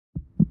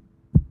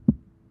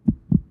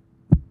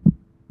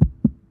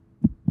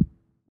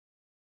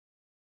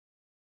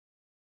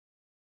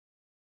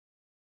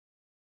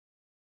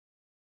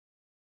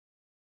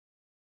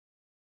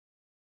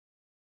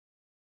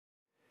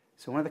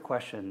So one of the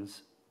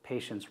questions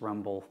patients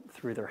rumble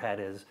through their head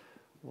is,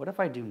 what if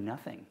I do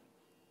nothing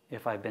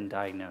if I've been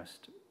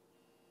diagnosed?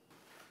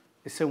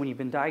 So when you've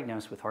been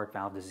diagnosed with heart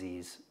valve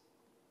disease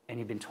and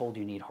you've been told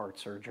you need heart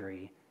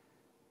surgery,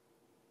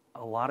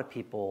 a lot of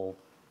people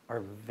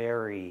are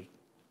very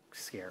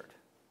scared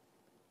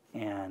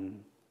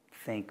and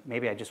think,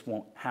 maybe I just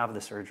won't have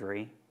the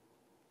surgery.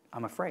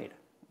 I'm afraid,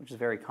 which is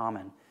very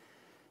common.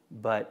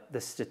 But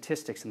the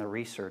statistics and the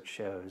research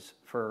shows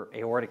for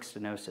aortic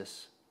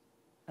stenosis,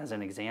 as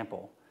an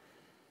example,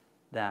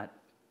 that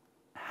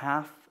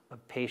half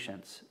of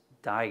patients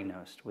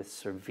diagnosed with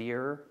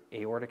severe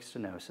aortic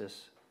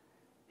stenosis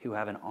who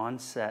have an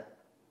onset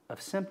of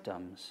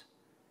symptoms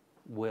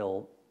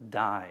will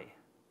die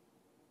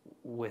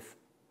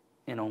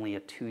in only a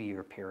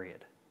 2-year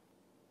period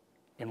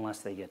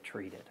unless they get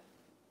treated.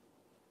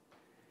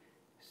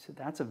 So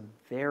that's a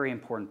very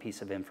important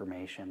piece of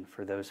information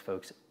for those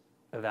folks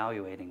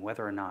evaluating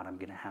whether or not I'm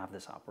going to have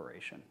this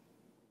operation.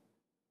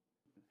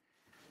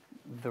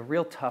 The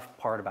real tough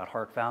part about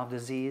heart valve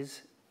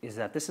disease is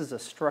that this is a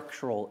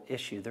structural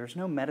issue. There's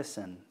no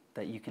medicine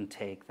that you can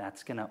take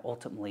that's going to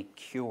ultimately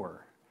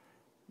cure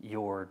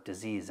your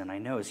disease. And I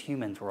know as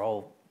humans, we're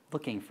all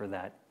looking for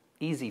that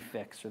easy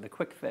fix or the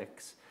quick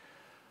fix.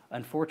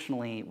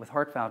 Unfortunately, with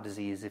heart valve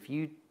disease, if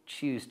you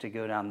choose to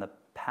go down the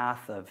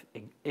path of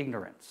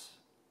ignorance,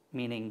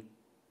 meaning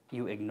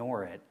you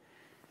ignore it,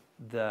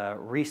 the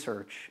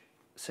research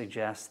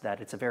suggests that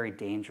it's a very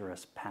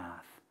dangerous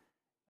path.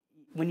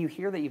 When you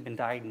hear that you've been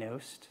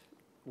diagnosed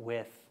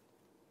with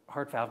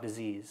heart valve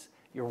disease,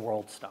 your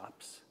world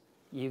stops.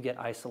 You get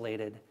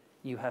isolated,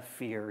 you have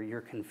fear,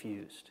 you're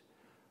confused.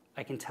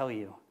 I can tell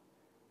you,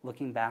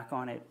 looking back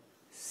on it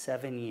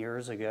 7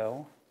 years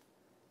ago,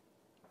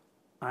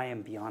 I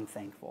am beyond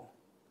thankful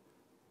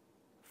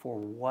for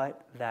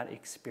what that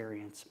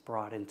experience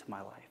brought into my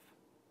life.